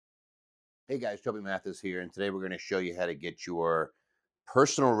Hey guys, Toby Mathis here, and today we're going to show you how to get your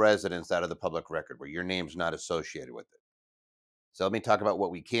personal residence out of the public record where your name's not associated with it. So let me talk about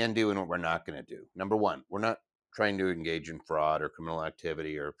what we can do and what we're not going to do. Number one, we're not trying to engage in fraud or criminal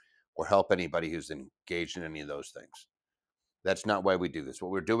activity or help anybody who's engaged in any of those things. That's not why we do this.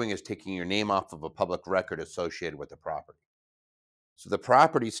 What we're doing is taking your name off of a public record associated with the property. So the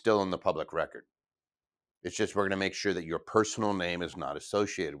property's still in the public record. It's just we're going to make sure that your personal name is not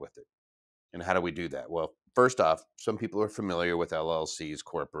associated with it. And how do we do that? Well, first off, some people are familiar with LLCs,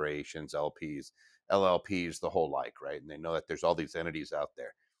 corporations, LLPs, the whole like, right? And they know that there's all these entities out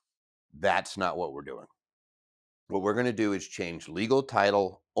there. That's not what we're doing. What we're going to do is change legal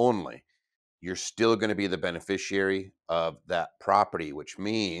title only. You're still going to be the beneficiary of that property, which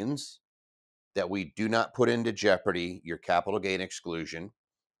means that we do not put into jeopardy your capital gain exclusion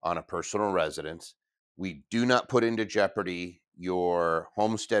on a personal residence. We do not put into jeopardy your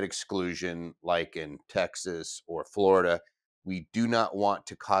homestead exclusion like in Texas or Florida. We do not want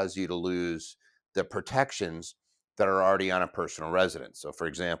to cause you to lose the protections that are already on a personal residence. So, for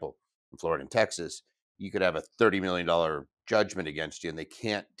example, in Florida and Texas, you could have a $30 million judgment against you and they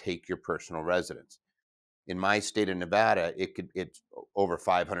can't take your personal residence. In my state of Nevada, it's over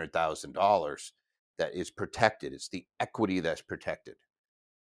 $500,000 that is protected. It's the equity that's protected.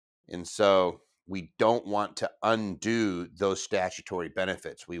 And so we don't want to undo those statutory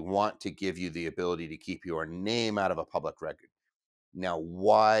benefits. We want to give you the ability to keep your name out of a public record. Now,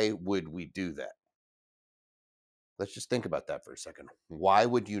 why would we do that? Let's just think about that for a second. Why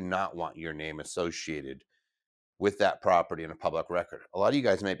would you not want your name associated with that property in a public record? A lot of you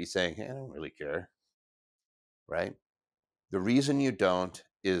guys might be saying, hey, I don't really care, right? The reason you don't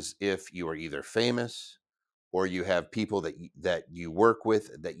is if you are either famous or you have people that you work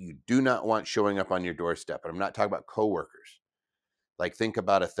with that you do not want showing up on your doorstep. And I'm not talking about coworkers. Like think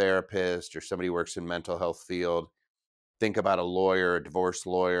about a therapist or somebody who works in mental health field. Think about a lawyer, a divorce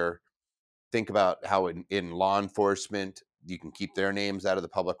lawyer. Think about how in law enforcement, you can keep their names out of the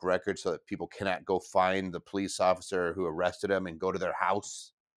public record so that people cannot go find the police officer who arrested them and go to their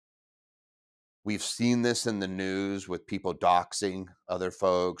house. We've seen this in the news with people doxing other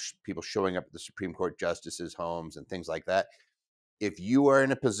folks, people showing up at the Supreme Court justices' homes and things like that. If you are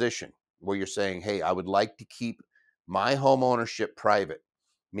in a position where you're saying, hey, I would like to keep my home ownership private,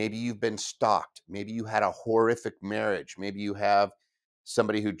 maybe you've been stalked, maybe you had a horrific marriage, maybe you have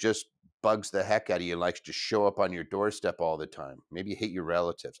somebody who just bugs the heck out of you, likes to show up on your doorstep all the time, maybe you hate your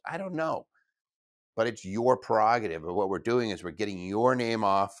relatives. I don't know, but it's your prerogative. But what we're doing is we're getting your name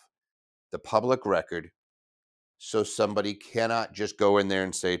off the public record so somebody cannot just go in there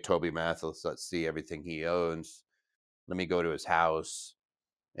and say, Toby Mathis, let's see everything he owns. Let me go to his house.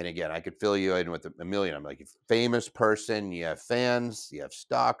 And again, I could fill you in with a million. I'm like, a famous person, you have fans, you have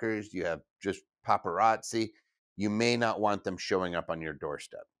stalkers, you have just paparazzi. You may not want them showing up on your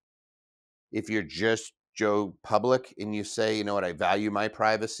doorstep. If you're just Joe Public and you say, you know what, I value my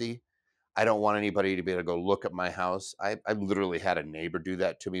privacy, I don't want anybody to be able to go look at my house. I literally had a neighbor do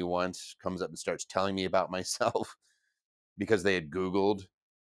that to me once, comes up and starts telling me about myself because they had Googled.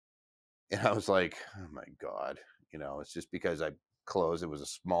 And I was like, oh my God, it's just because I closed. It was a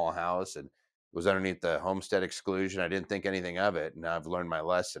small house and it was underneath the homestead exclusion. I didn't think anything of it. And now I've learned my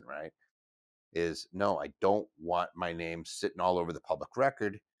lesson, right? Is no, I don't want my name sitting all over the public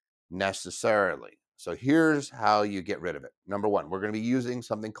record necessarily. So here's how you get rid of it. Number one, we're going to be using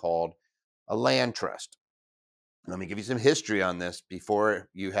something called a land trust. Let me give you some history on this before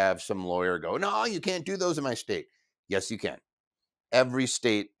you have some lawyer go, no, you can't do those in my state. Yes, you can. Every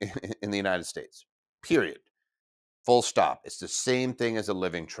state in the United States, period. Full stop. It's the same thing as a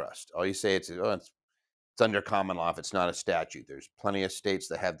living trust. All you say it's under common law if it's not a statute. There's plenty of states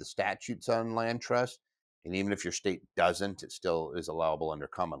that have the statutes on land trust. And even if your state doesn't, it still is allowable under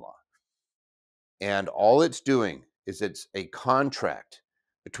common law. And all it's doing is it's a contract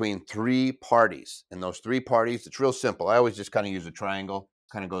between three parties. And those three parties, it's real simple. I always just kind of use a triangle,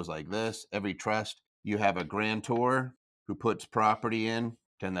 kind of goes like this. Every trust, you have a grantor who puts property in,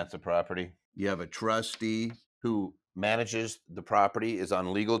 pretend that's a property. You have a trustee who manages the property, is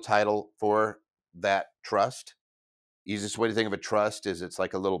on legal title for that trust. Easiest way to think of a trust is it's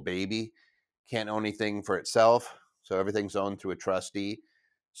like a little baby, can't own anything for itself. So everything's owned through a trustee.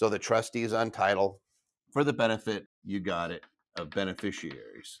 So the trustee is on title for the benefit, you got it, of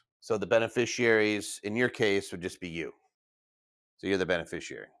beneficiaries. So the beneficiaries in your case would just be you. So you're the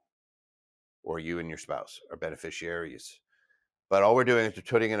beneficiary, or you and your spouse are beneficiaries. But all we're doing is we're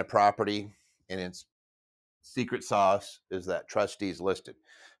putting in a property, and its secret sauce is that trustees listed.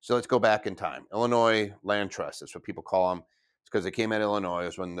 So let's go back in time. Illinois land trust, that's what people call them. It's because it came out of Illinois. It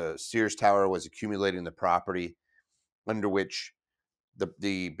was when the Sears Tower was accumulating the property under which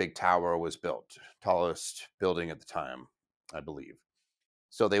the big tower was built, tallest building at the time, I believe.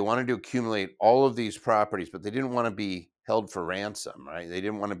 So they wanted to accumulate all of these properties, but they didn't want to be held for ransom, right? They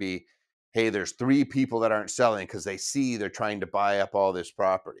didn't want to be, hey, there's 3 people that aren't selling because they see they're trying to buy up all this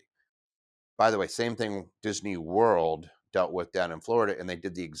property. By the way, same thing Disney World dealt with down in Florida, and they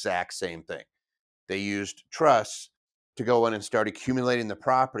did the exact same thing. They used trusts to go in and start accumulating the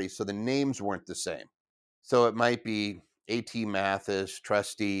property so the names weren't the same. So it might be A.T. Mathis,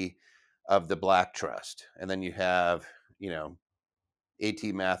 trustee of the Black Trust. And then you have,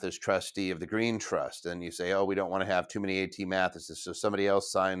 A.T. Mathis, trustee of the Green Trust. And you say, oh, we don't want to have too many A.T. Mathises. So somebody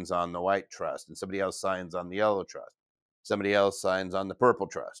else signs on the White Trust, and somebody else signs on the Yellow Trust. Somebody else signs on the Purple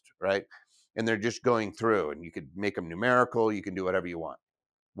Trust, right? And they're just going through, and you could make them numerical. You can do whatever you want.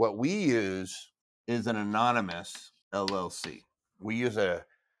 What we use is an anonymous LLC. We use a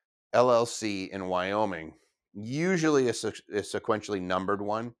LLC in Wyoming, usually a sequentially numbered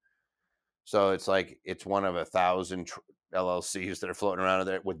one. So it's like it's one of 1,000 LLCs that are floating around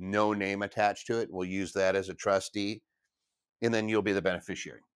there with no name attached to it. We'll use that as a trustee, and then you'll be the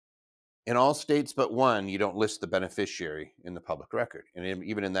beneficiary. In all states but one, you don't list the beneficiary in the public record. And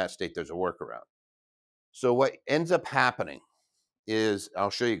even in that state, there's a workaround. So what ends up happening is, I'll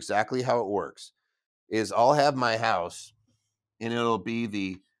show you exactly how it works, is I'll have my house, and it'll be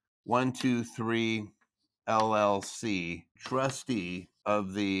the 123 LLC trustee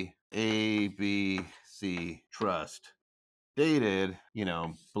of the ABC Trust, dated,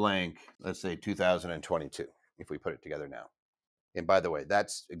 blank, let's say 2022, if we put it together now. And by the way,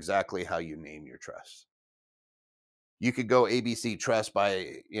 that's exactly how you name your trust. You could go ABC Trust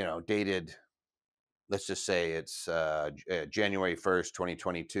by, dated, let's just say it's January 1st,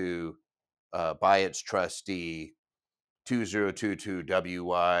 2022, by its trustee, 2022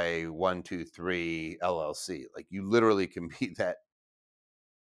 WY123 LLC. Like, you literally can be that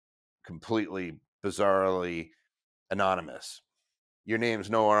completely bizarrely anonymous. Your name's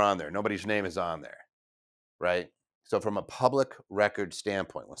nowhere on there. Nobody's name is on there, right? So from a public record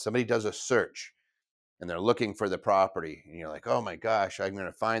standpoint, when somebody does a search and they're looking for the property, and you're like, oh my gosh, I'm going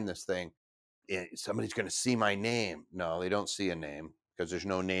to find this thing, somebody's going to see my name. No, they don't see a name because there's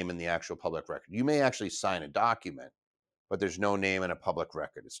no name in the actual public record. You may actually sign a document, but there's no name in a public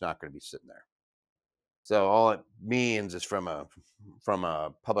record. It's not going to be sitting there. So all it means is, from a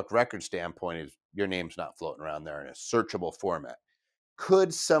public record standpoint, is your name's not floating around there in a searchable format.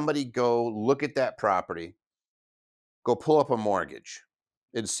 Could somebody go look at that property, go pull up a mortgage,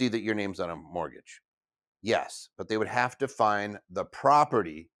 and see that your name's on a mortgage? Yes, but they would have to find the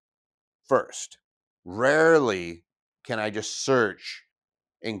property first. Rarely can I just search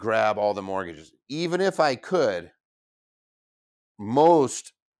and grab all the mortgages. Even if I could,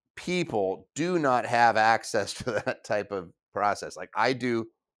 most people do not have access to that type of process. Like, I do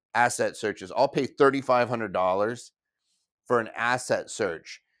asset searches. I'll pay $3,500 for an asset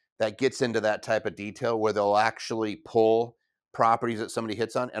search that gets into that type of detail, where they'll actually pull properties that somebody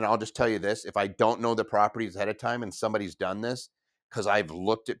hits on. And I'll just tell you this, if I don't know the properties ahead of time and somebody's done this, because I've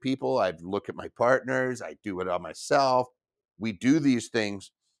looked at people, I've looked at my partners, I do it on myself. We do these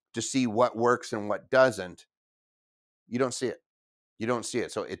things to see what works and what doesn't. You don't see it. You don't see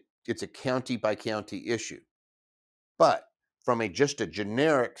it. So it's a county by county issue. But from just a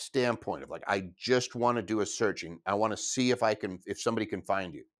generic standpoint of, like, I just want to do a searching. I want to see if somebody can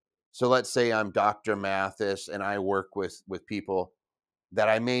find you. So let's say I'm Dr. Mathis and I work with people that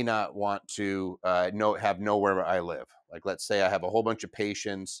I may not want to know where I live. Like, let's say I have a whole bunch of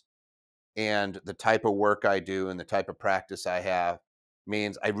patients, and the type of work I do and the type of practice I have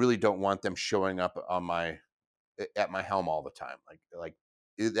means I really don't want them showing up at my home all the time. Like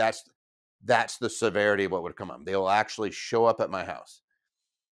that's the severity of what would come on. They will actually show up at my house.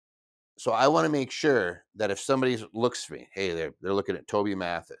 So I want to make sure that if somebody looks for me, hey, they're looking at Toby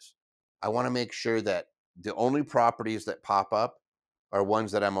Mathis, I want to make sure that the only properties that pop up are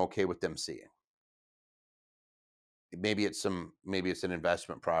ones that I'm okay with them seeing. Maybe it's an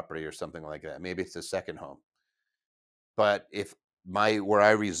investment property or something like that. Maybe it's a second home. But if where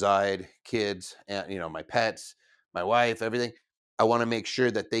I reside, kids, and my pets, my wife, everything, I want to make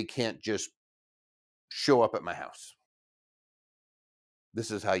sure that they can't just show up at my house.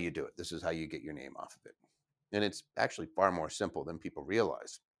 This is how you do it. This is how you get your name off of it. And it's actually far more simple than people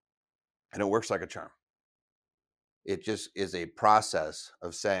realize. And it works like a charm. It just is a process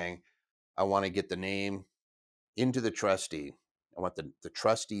of saying, I want to get the name into the trustee. I want the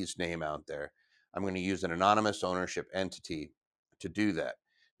trustee's name out there. I'm going to use an anonymous ownership entity to do that.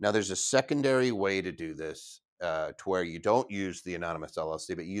 Now, there's a secondary way to do this to where you don't use the anonymous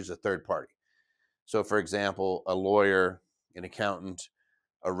LLC, but you use a third party. So, for example, a lawyer, an accountant,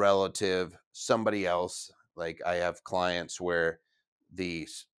 a relative, somebody else. Like I have clients where the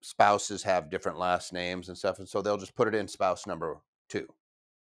spouses have different last names and stuff, and so they'll just put it in spouse number two.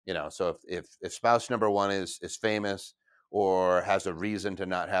 So if spouse number one is famous or has a reason to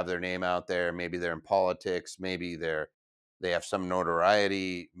not have their name out there, maybe they're in politics, maybe they have some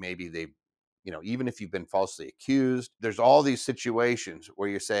notoriety, maybe they, even if you've been falsely accused, there's all these situations where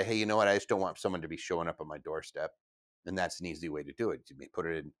you say, hey, you know what, I just don't want someone to be showing up on my doorstep, and that's an easy way to do it. You may put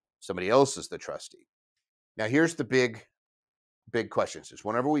it in somebody else as the trustee. Now, here's the big questions: is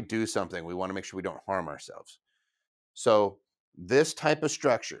whenever we do something, we want to make sure we don't harm ourselves. So this type of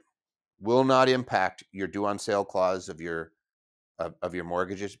structure will not impact your due on sale clause of your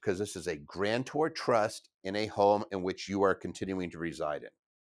mortgages, because this is a grantor trust in a home in which you are continuing to reside in.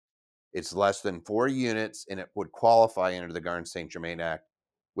 It's less than 4 units, and it would qualify under the Garn St. Germain Act,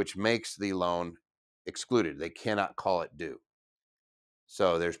 which makes the loan excluded. They cannot call it due.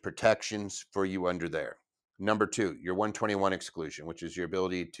 So there's protections for you under there. Number 2, your 121 exclusion, which is your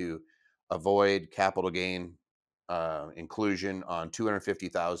ability to avoid capital gain inclusion on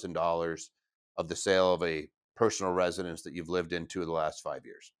 $250,000 of the sale of a personal residence that you've lived in 2 of the last 5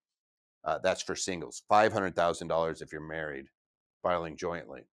 years. That's for singles. $500,000 if you're married, filing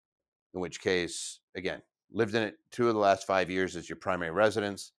jointly. In which case, again, lived in it 2 of the last 5 years as your primary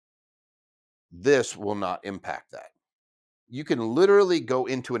residence. This will not impact that. You can literally go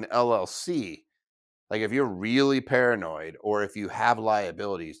into an LLC. Like if you're really paranoid or if you have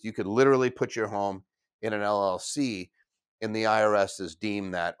liabilities, you could literally put your home in an LLC, and the IRS is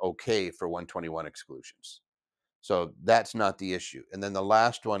deemed that okay for 121 exclusions. So that's not the issue. And then the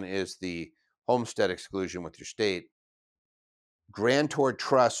last one is the homestead exclusion with your state. Grantor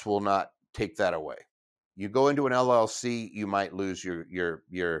trusts will not take that away. You go into an LLC, you might lose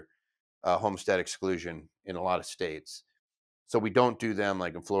your homestead exclusion in a lot of states. So we don't do them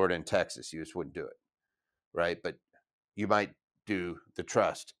like in Florida and Texas. You just wouldn't do it, right? But you might do the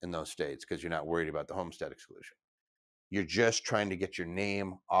trust in those states because you're not worried about the homestead exclusion. You're just trying to get your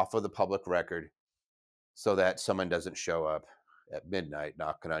name off of the public record so that someone doesn't show up at midnight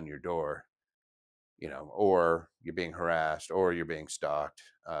knocking on your door, or you're being harassed or you're being stalked,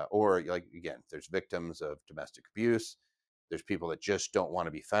 or like, again, there's victims of domestic abuse. There's people that just don't want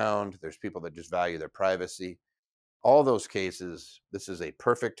to be found. There's people that just value their privacy. All those cases, this is a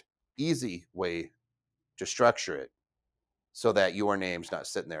perfect, easy way to structure it so that your name's not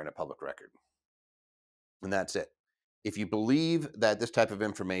sitting there in a public record. And that's it. If you believe that this type of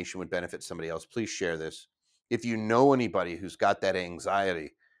information would benefit somebody else, please share this. If you know anybody who's got that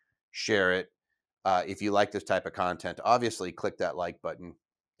anxiety, share it. If you like this type of content, obviously click that like button.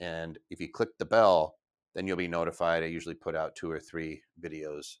 And if you click the bell, then you'll be notified. I usually put out 2 or 3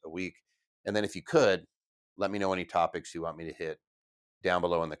 videos a week. And then if you could, let me know any topics you want me to hit down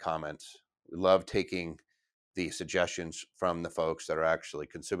below in the comments. We love taking the suggestions from the folks that are actually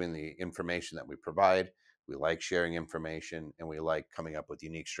consuming the information that we provide. We like sharing information, and we like coming up with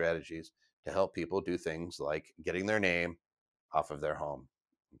unique strategies to help people do things like getting their name off of their home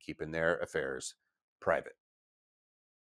and keeping their affairs private.